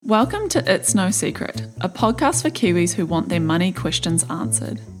Welcome to It's No Secret, a podcast for Kiwis who want their money questions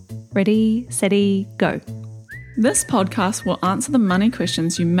answered. Ready, steady, go. This podcast will answer the money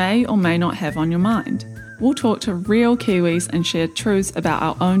questions you may or may not have on your mind. We'll talk to real Kiwis and share truths about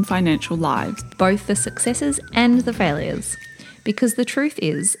our own financial lives. Both the successes and the failures. Because the truth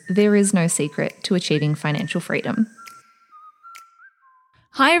is, there is no secret to achieving financial freedom.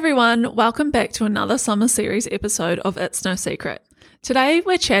 Hi everyone, welcome back to another summer series episode of It's No Secret. Today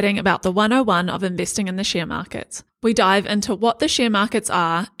we're chatting about the 101 of investing in the share markets. We dive into what the share markets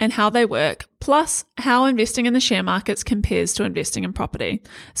are and how they work, plus how investing in the share markets compares to investing in property.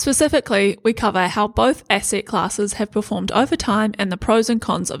 Specifically, we cover how both asset classes have performed over time and the pros and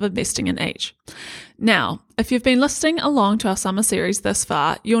cons of investing in each. Now, if you've been listening along to our summer series this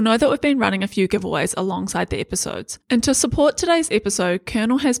far, you'll know that we've been running a few giveaways alongside the episodes. And to support today's episode,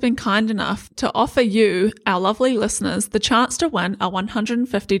 Colonel has been kind enough to offer you, our lovely listeners, the chance to win a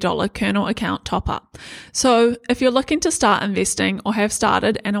 $150 Colonel account top-up. So if you're looking to start investing or have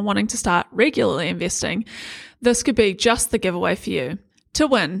started and are wanting to start regularly investing, this could be just the giveaway for you. To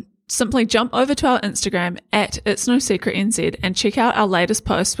win, simply jump over to our Instagram at It's No Secret NZ and check out our latest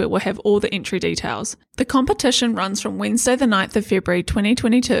post where we'll have all the entry details. The competition runs from Wednesday the 9th of February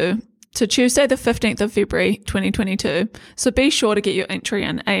 2022 to Tuesday the 15th of February 2022, so be sure to get your entry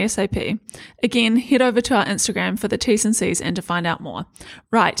in ASAP. Again, head over to our Instagram for the T's and C's and to find out more.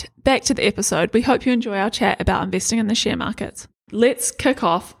 Right, back to the episode. We hope you enjoy our chat about investing in the share markets. Let's kick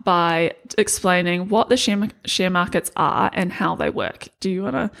off by explaining what the share markets are and how they work. Do you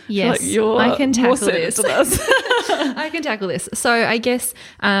want to? Yes, I can tackle this. I can tackle this. So I guess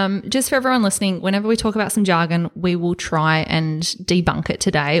just for everyone listening, whenever we talk about some jargon, we will try and debunk it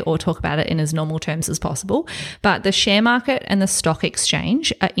today or talk about it in as normal terms as possible. But the share market and the stock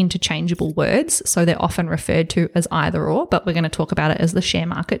exchange are interchangeable words, so they're often referred to as either or, but we're going to talk about it as the share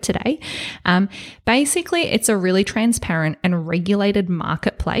market today. Basically, it's a really transparent and regulated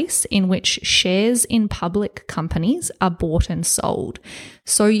marketplace in which shares in public companies are bought and sold.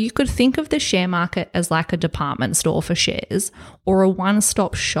 So you could think of the share market as like a department store for shares or a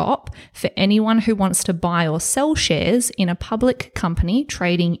one-stop shop for anyone who wants to buy or sell shares in a public company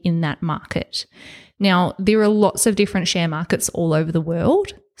trading in that market. Now, there are lots of different share markets all over the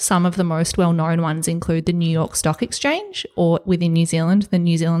world. Some of the most well-known ones include the New York Stock Exchange, or within New Zealand, the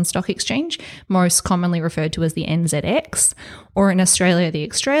New Zealand Stock Exchange, most commonly referred to as the NZX, or in Australia, the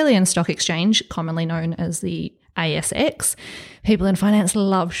Australian Stock Exchange, commonly known as the ASX. People in finance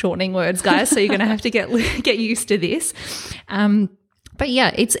love shortening words, guys, so you're going to have to get used to this. But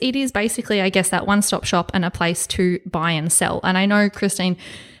yeah, it is basically, I guess, that one-stop shop and a place to buy and sell. And I know, Christine,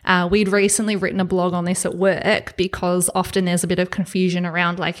 we'd recently written a blog on this at work because often there's a bit of confusion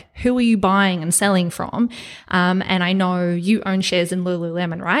around like, who are you buying and selling from? And I know you own shares in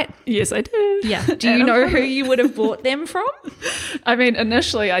Lululemon, right? Yes, I do. Yeah. Do you know who you would have bought them from? I mean,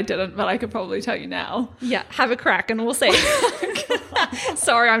 initially I didn't, but I could probably tell you now. Yeah, have a crack and we'll see.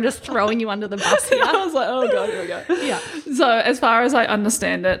 Sorry, I'm just throwing you under the bus here. I was like, oh God, here we go. Yeah. So as far as I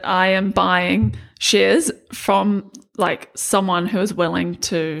understand it, I am buying shares from like someone who is willing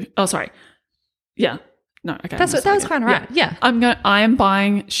to, that was kind of right. Yeah. I am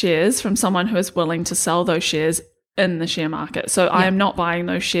buying shares from someone who is willing to sell those shares in the share market. So I am not buying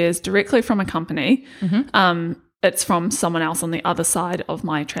those shares directly from a company. Mm-hmm. It's from someone else on the other side of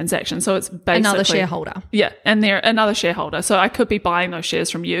my transaction. So it's basically another shareholder. Yeah, and they're another shareholder. So I could be buying those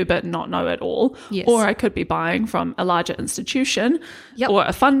shares from you but not know it all. Yes. Or I could be buying from a larger institution or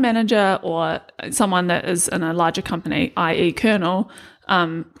a fund manager or someone that is in a larger company, i.e. Colonel.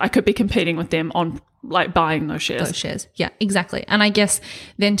 I could be competing with them on like buying those shares. Yeah, exactly. And I guess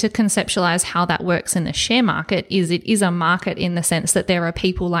then to conceptualize how that works in the share market is it is a market in the sense that there are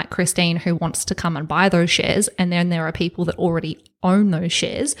people like Christine who wants to come and buy those shares, and then there are people that already own those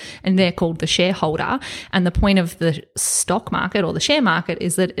shares and they're called the shareholder. And the point of the stock market or the share market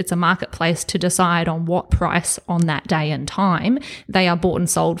is that it's a marketplace to decide on what price on that day and time they are bought and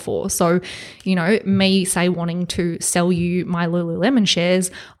sold for. So, you know, me say wanting to sell you my Lululemon shares,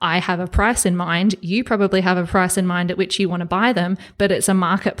 I have a price in mind. You probably have a price in mind at which you want to buy them, but it's a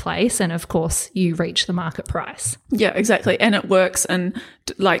marketplace. And of course you reach the market price. Yeah, exactly. And it works in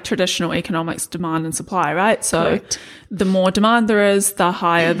like traditional economics, demand and supply, right? So Correct. The more demand there is, the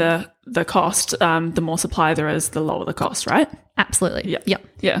higher the cost, the more supply there is, the lower the cost, right? Absolutely. Yeah. Yep.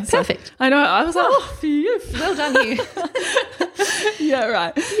 Yeah. So Perfect. I know. I was like, oh, phew. Well done, you. Yeah,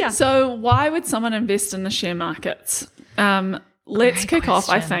 right. Yeah. So why would someone invest in the share markets? Let's kick off,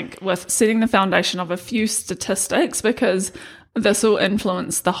 I think, with setting the foundation of a few statistics because this will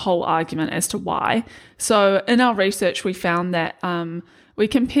influence the whole argument as to why. So in our research, we found that we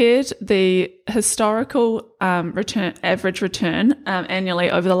compared the historical average return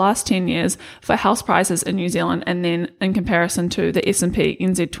annually over the last 10 years for house prices in New Zealand, and then in comparison to the S&P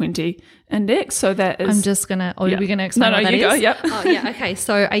NZ20 index. So that is... I'm just going to... Are we going to explain what that is? No, you go, yep. Oh, yeah, okay.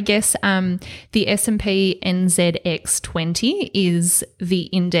 So I guess the S&P NZX20 is the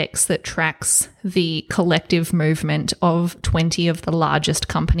index that tracks the collective movement of 20 of the largest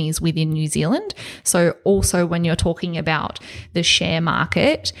companies within New Zealand. So also when you're talking about the share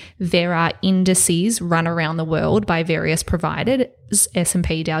market, there are indices run around the world by various providers,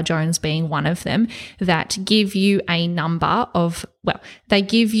 S&P Dow Jones being one of them, that give you a number of, they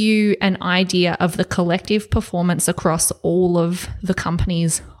give you an idea of the collective performance across all of the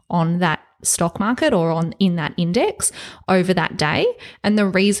companies on that stock market or in that index over that day. And the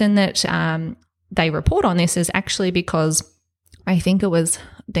reason that they report on this is actually because I think it was,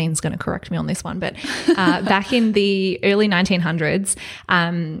 Dean's going to correct me on this one, but back in the early 1900s,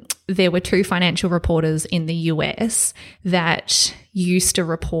 there were two financial reporters in the US that used to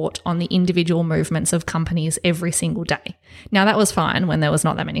report on the individual movements of companies every single day. Now, that was fine when there was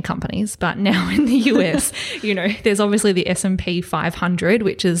not that many companies, but now in the US, there's obviously the S&P 500,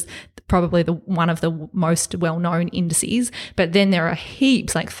 which is probably one of the most well-known indices, but then there are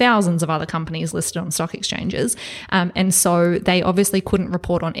heaps, like thousands of other companies listed on stock exchanges. And so they obviously couldn't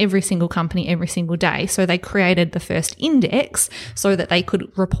report on every single company every single day. So they created the first index so that they could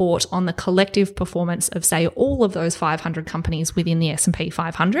report on the collective performance of, say, all of those 500 companies within the S&P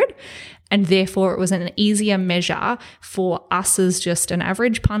 500. And therefore, it was an easier measure for us as just an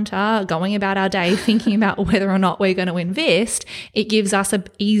average punter going about our day thinking about whether or not we're going to invest. It gives us an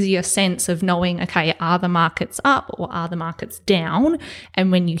easier sense of knowing, okay, are the markets up or are the markets down?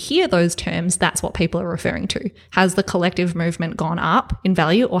 And when you hear those terms, that's what people are referring to. Has the collective movement gone up in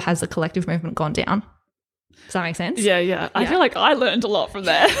value or has the collective movement gone down? Does that make sense? Yeah. I feel like I learned a lot from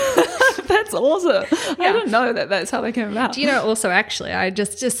that. That's awesome. Yeah. I didn't know that that's how they came about. Do you know also actually, I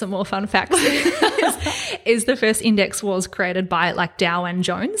just some more fun facts is the first index was created by like Dow and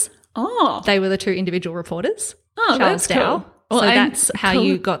Jones. Oh. They were the two individual reporters. Oh, Charles that's Dow. cool. Well, so that's how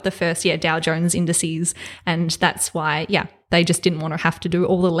you got the first, Dow Jones indices. And that's why, they just didn't want to have to do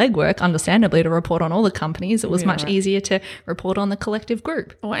all the legwork, understandably, to report on all the companies. It was much easier to report on the collective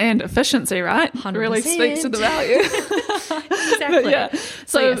group. Oh, and efficiency, right? 100%. Really speaks to the value. Exactly.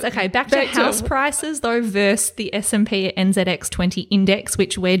 So yes, okay, back to house prices, though, versus the S&P NZX 20 index,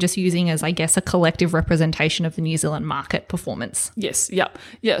 which we're just using as, I guess, a collective representation of the New Zealand market performance. Yes, yep.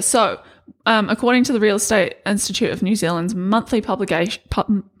 Yeah, so according to the Real Estate Institute of New Zealand's monthly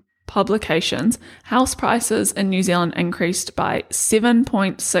publications, house prices in New Zealand increased by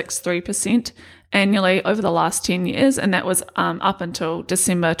 7.63% annually over the last 10 years, and that was up until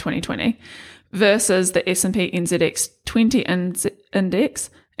December 2020, versus the S&P NZX 20 index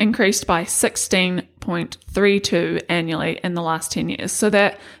increased by 16.32 annually in the last 10 years. So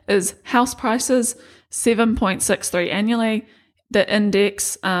that is house prices 7.63 annually, the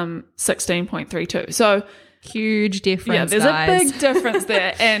index 16.32. So huge difference. Yeah, there's guys. a big difference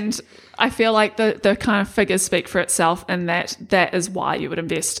there. And I feel like the kind of figures speak for itself, and that is why you would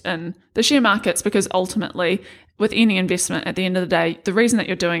invest in the share markets, because ultimately with any investment at the end of the day, the reason that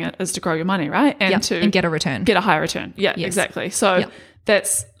you're doing it is to grow your money, right? And to get a return. Get a higher return. Yeah, yes. Exactly. So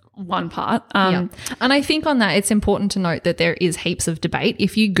that's one part. And I think on that, it's important to note that there is heaps of debate.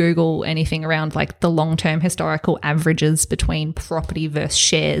 If you Google anything around like the long-term historical averages between property versus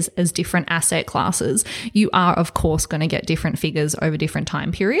shares as different asset classes, you are, of course, going to get different figures over different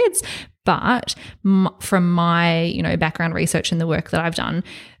time periods. But from my, background research and the work that I've done,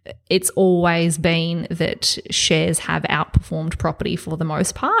 it's always been that shares have outperformed property for the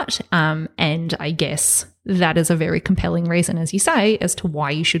most part. And I guess that is a very compelling reason, as you say, as to why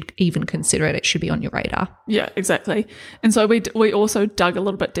you should even consider it. It should be on your radar. Yeah, exactly. And so we also dug a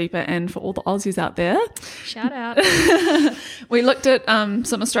little bit deeper, and for all the Aussies out there, shout out. We looked at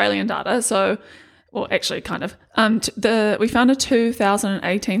some Australian data. So, well, actually, kind of. We found a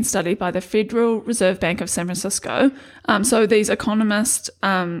 2018 study by the Federal Reserve Bank of San Francisco. So these economists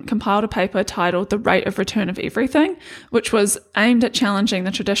compiled a paper titled "The Rate of Return of Everything," which was aimed at challenging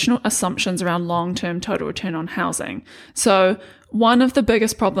the traditional assumptions around long-term total return on housing. So one of the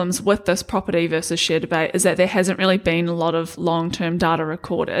biggest problems with this property versus share debate is that there hasn't really been a lot of long-term data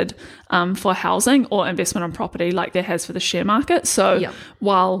recorded for housing or investment on property like there has for the share market. So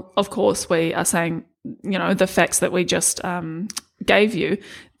while, of course, we are saying, the facts that we just gave you,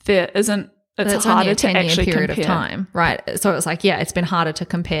 there isn't, it's harder to actually period compare. Of time, right? So it's like, it's been harder to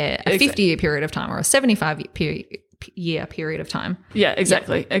compare a 50-year period of time or a 75-year period of time. Yeah,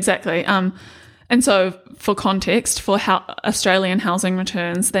 exactly. And so for context, for Australian housing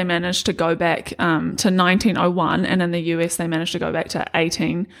returns, they managed to go back to 1901, and in the US, they managed to go back to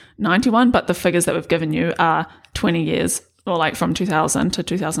 1891. But the figures that we've given you are 20 years, or like from 2000 to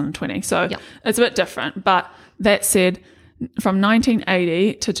 2020. So it's a bit different. But that said, from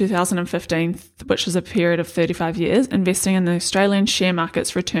 1980 to 2015, which is a period of 35 years, investing in the Australian share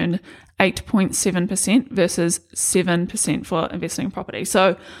markets returned 8.7% versus 7% for investing in property.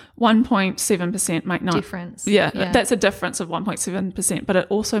 So 1.7% might not difference. Yeah, that's a difference of 1.7%, but it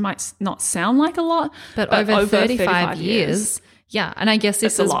also might not sound like a lot. But over 35 years. Yeah, and I guess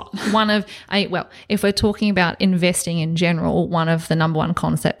this is one of, if we're talking about investing in general, one of the number one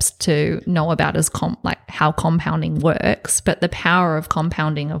concepts to know about is how compounding works, but the power of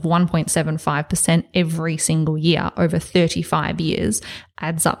compounding of 1.75% every single year over 35 years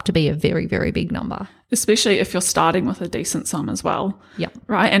adds up to be a very, very big number. Especially if you're starting with a decent sum as well. Yeah.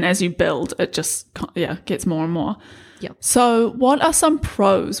 Right, and as you build, it just gets more and more. Yeah. So what are some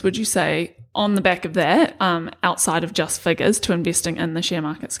pros, would you say, on the back of that, outside of just figures, to investing in the share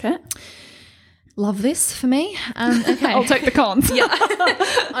markets, Kat? Love this for me. Okay. I'll take the cons. Yeah.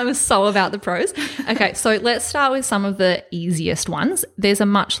 I'm so about the pros. Okay, so let's start with some of the easiest ones. There's a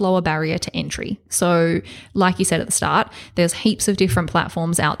much lower barrier to entry. So like you said at the start, there's heaps of different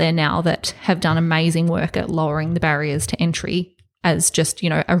platforms out there now that have done amazing work at lowering the barriers to entry as just,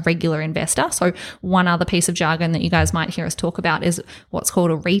 a regular investor. So one other piece of jargon that you guys might hear us talk about is what's called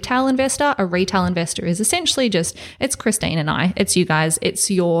a retail investor. A retail investor is essentially it's Christine and I, it's you guys,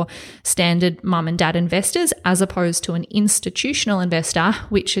 it's your standard mum and dad investors, as opposed to an institutional investor,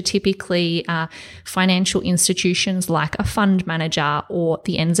 which are typically financial institutions like a fund manager or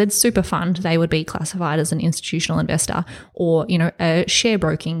the NZ Super Fund. They would be classified as an institutional investor, or, a share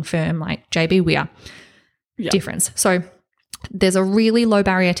broking firm like JB Weir. Yep. Difference. So there's a really low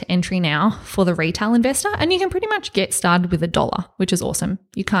barrier to entry now for the retail investor, and you can pretty much get started with $1, which is awesome.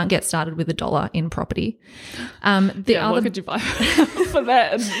 You can't get started with $1 in property. What could you buy for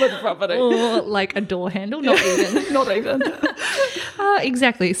that with property? Or like a door handle, not even. Not even.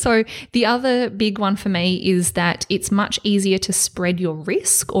 Exactly. So the other big one for me is that it's much easier to spread your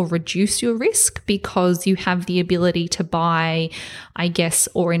risk or reduce your risk, because you have the ability to buy,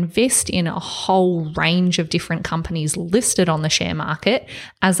 or invest in a whole range of different companies listed on the share market,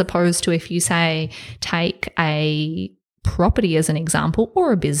 as opposed to if you say take a property as an example,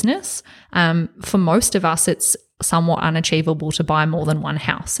 or a business. For most of us, it's somewhat unachievable to buy more than one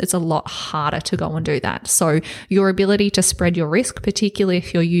house. It's a lot harder to go and do that. So your ability to spread your risk, particularly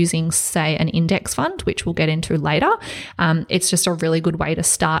if you're using, say, an index fund, which we'll get into later, it's just a really good way to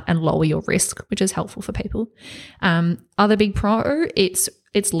start and lower your risk, which is helpful for people. Other big pro, it's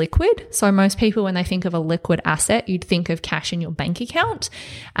liquid. So most people, when they think of a liquid asset, you'd think of cash in your bank account.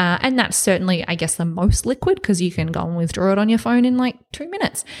 And that's certainly, the most liquid, because you can go and withdraw it on your phone in like 2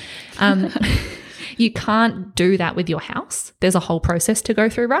 minutes. You can't do that with your house. There's a whole process to go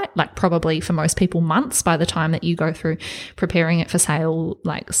through, right? Like probably for most people months by the time that you go through preparing it for sale,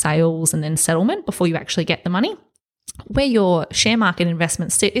 like sales and then settlement before you actually get the money. Where your share market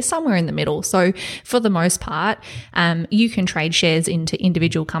investments sit is somewhere in the middle. So for the most part, you can trade shares into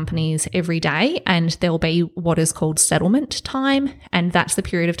individual companies every day, and there'll be what is called settlement time. And that's the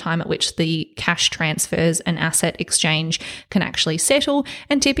period of time at which the cash transfers and asset exchange can actually settle.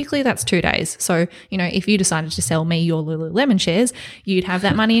 And typically that's 2 days. So, if you decided to sell me your Lululemon shares, you'd have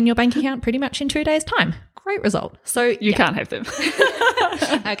that money in your bank account pretty much in 2 days' time. Great result. So you can't have them.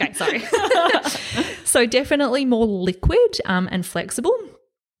 Okay, sorry. So definitely more liquid and flexible.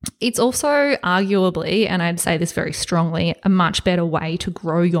 It's also arguably, and I'd say this very strongly, a much better way to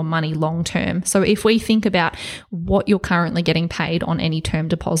grow your money long term. So if we think about what you're currently getting paid on any term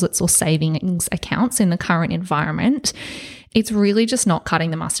deposits or savings accounts in the current environment, it's really just not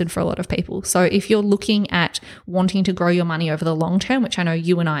cutting the mustard for a lot of people. So if you're looking at wanting to grow your money over the long term, which I know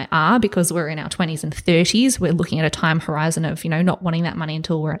you and I are because we're in our 20s and 30s, we're looking at a time horizon of, not wanting that money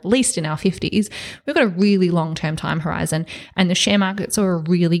until we're at least in our 50s. We've got a really long-term time horizon, and the share markets are a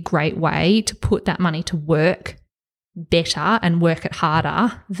really great way to put that money to work better and work it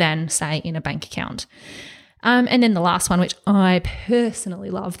harder than, say, in a bank account. And then the last one, which I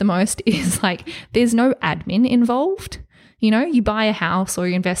personally love the most, is there's no admin involved. You buy a house or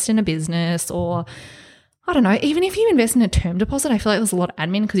you invest in a business, or I don't know, even if you invest in a term deposit, I feel like there's a lot of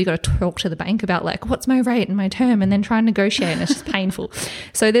admin because you've got to talk to the bank about what's my rate and my term, and then try and negotiate, and it's just painful.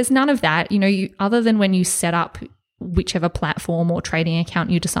 So there's none of that, other than when you set up whichever platform or trading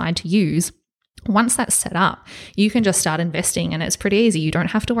account you decide to use. Once that's set up, you can just start investing, and it's pretty easy. You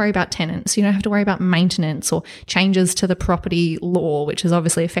don't have to worry about tenants. You don't have to worry about maintenance or changes to the property law, which is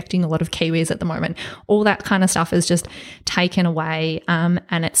obviously affecting a lot of Kiwis at the moment. All that kind of stuff is just taken away, and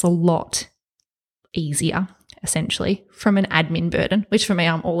it's a lot easier, essentially, from an admin burden, which for me,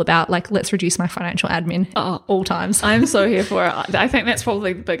 I'm all about, like, let's reduce my financial admin all times. I'm so here for it. I think that's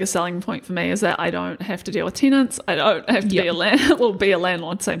probably the biggest selling point for me, is that I don't have to deal with tenants. I don't have to be a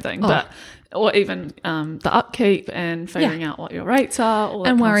landlord, same thing, or even the upkeep and figuring out what your rates are. All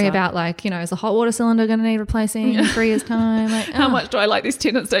that and worry about, like, is the hot water cylinder going to need replacing in 3 years' time? Like, how much do I like these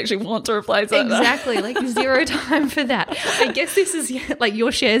tenants to actually want to replace it? Exactly. Like, zero time for that. I guess this is like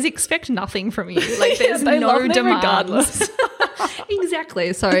your shares expect nothing from you. Like, there's no demand. Regardless.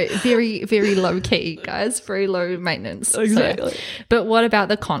 Exactly. So very, very low key, guys. Very low maintenance. Exactly. But what about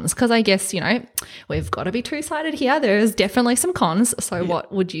the cons? Because I guess, we've got to be two-sided here. There's definitely some cons. So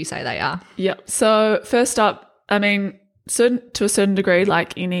what would you say they are? Yeah. So first up, I mean, to a certain degree,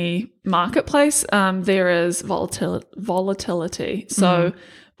 like any marketplace, there is volatility. So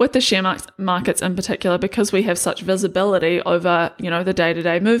with the share markets in particular, because we have such visibility over, the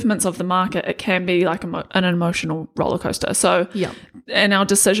day-to-day movements of the market, it can be like an emotional roller coaster. So, and our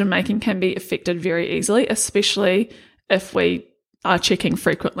decision-making can be affected very easily, especially if we are checking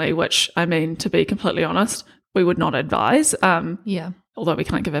frequently, which, I mean, to be completely honest, we would not advise. Although we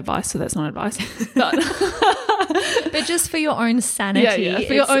can't give advice, so that's not advice. But just for your own sanity. Yeah,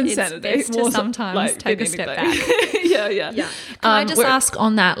 for your own sanity. It's to sometimes take a step back. Yeah. Can I just ask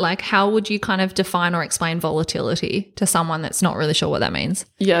on that, like, how would you kind of define or explain volatility to someone that's not really sure what that means?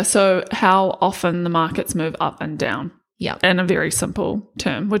 Yeah, so how often the markets move up and down. Yeah. In a very simple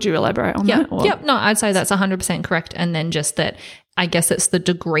term. Would you elaborate on that? Yep. No, I'd say that's 100% correct. And then just that, I guess it's the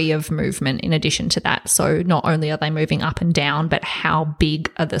degree of movement in addition to that. So not only are they moving up and down, but how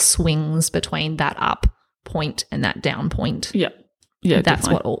big are the swings between that up point and that down point? Yeah. That's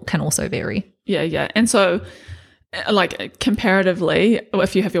definitely. what can also vary. Yeah. And so, like, comparatively,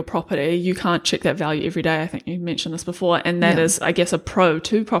 if you have your property, you can't check that value every day. I think you mentioned this before. And that is, I guess, a pro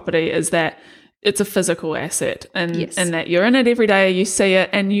to property is that it's a physical asset, and that you're in it every day, you see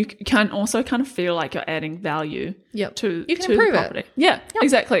it, and you can also kind of feel like you're adding value to you can to improve the property. Yeah,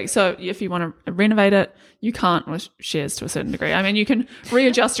 exactly. So if you want to renovate it, you can't with shares to a certain degree. I mean, you can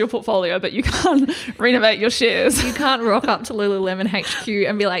readjust your portfolio, but you can't renovate your shares. You can't rock up to Lululemon HQ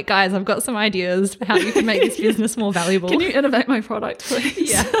and be like, guys, I've got some ideas for how you can make this business more valuable. Can you innovate my product,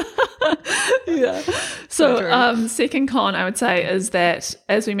 please? Yeah. So second con, I would say, is that,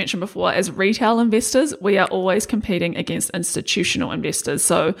 as we mentioned before, as retail investors, we are always competing against institutional investors,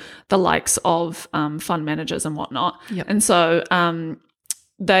 so the likes of fund managers and whatnot. And so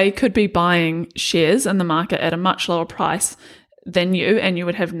they could be buying shares in the market at a much lower price than you, and you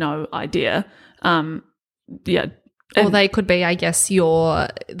would have no idea. Or they could be, I guess,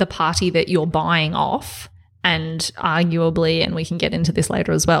 the party that you're buying off, and arguably, and we can get into this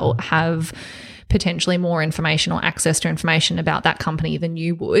later as well, have potentially more information or access to information about that company than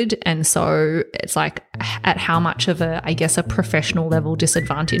you would. And so it's like, at how much of a professional level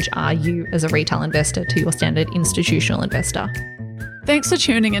disadvantage are you as a retail investor to your standard institutional investor? Thanks for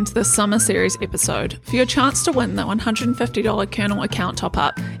tuning into this Summer Series episode. For your chance to win the $150 Kernel account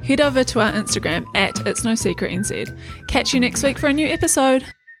top-up, head over to our Instagram at It's No Secret NZ. Catch you next week for a new episode.